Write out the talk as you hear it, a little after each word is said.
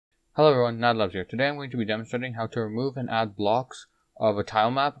Hello everyone, Nadlabs here. Today I'm going to be demonstrating how to remove and add blocks of a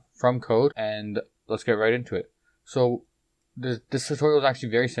tile map from code, and let's get right into it. So this tutorial is actually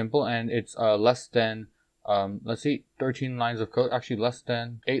very simple, and it's less than 13 lines of code, actually less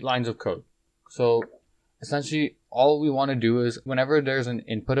than 8 lines of code. So essentially all we want to do is whenever there's an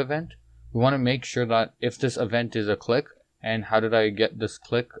input event, we want to make sure that if this event is a click, and how did I get this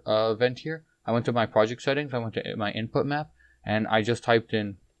click event here? I went to my project settings, I went to my input map, and I just typed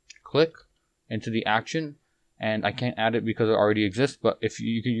in click into the action, and I can't add it because it already exists, but if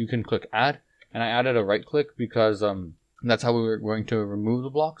you can click add, and I added a right click because that's how we were going to remove the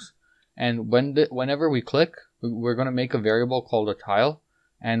blocks. And whenever we click, we're going to make a variable called a tile,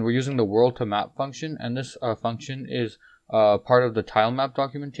 and we're using the world to map function, and this function is part of the tilemap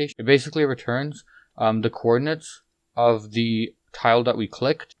documentation. It basically returns the coordinates of the tile that we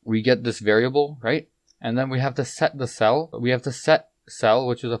clicked. We get this variable, right? And then we have to set the cell. We have to set cell,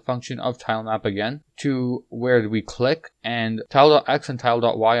 which is a function of tilemap again, to where we click, and tile.x and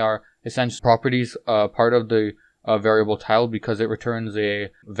tile.y are essentially properties part of the variable tile because it returns a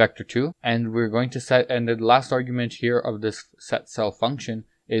vector 2, and we're going to set, and the last argument here of this set cell function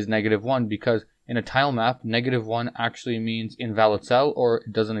is -1, because in a tile map, -1 actually means invalid cell, or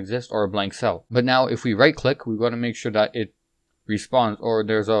it doesn't exist, or a blank cell. But now if we right click, we want to make sure that it responds, or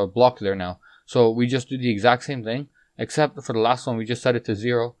there's a block there now. So we just do the exact same thing, except for the last one we just set it to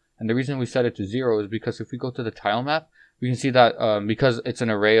 0. And the reason we set it to 0 is because if we go to the tile map, we can see that because it's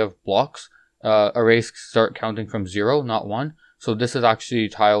an array of blocks, arrays start counting from 0, not 1. So this is actually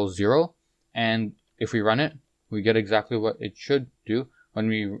tile 0, and if we run it, we get exactly what it should do. When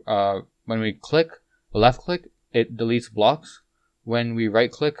we click, left click, it deletes blocks. When we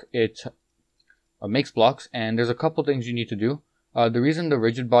right click, it makes blocks. And there's a couple things you need to do. The reason the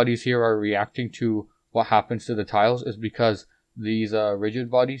rigid bodies here are reacting to what happens to the tiles is because these rigid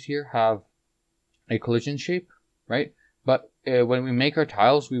bodies here have a collision shape, right? But when we make our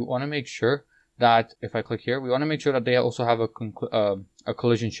tiles, we want to make sure that, if I click here, we want to make sure that they also have a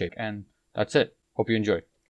collision shape. And that's it. Hope you enjoy.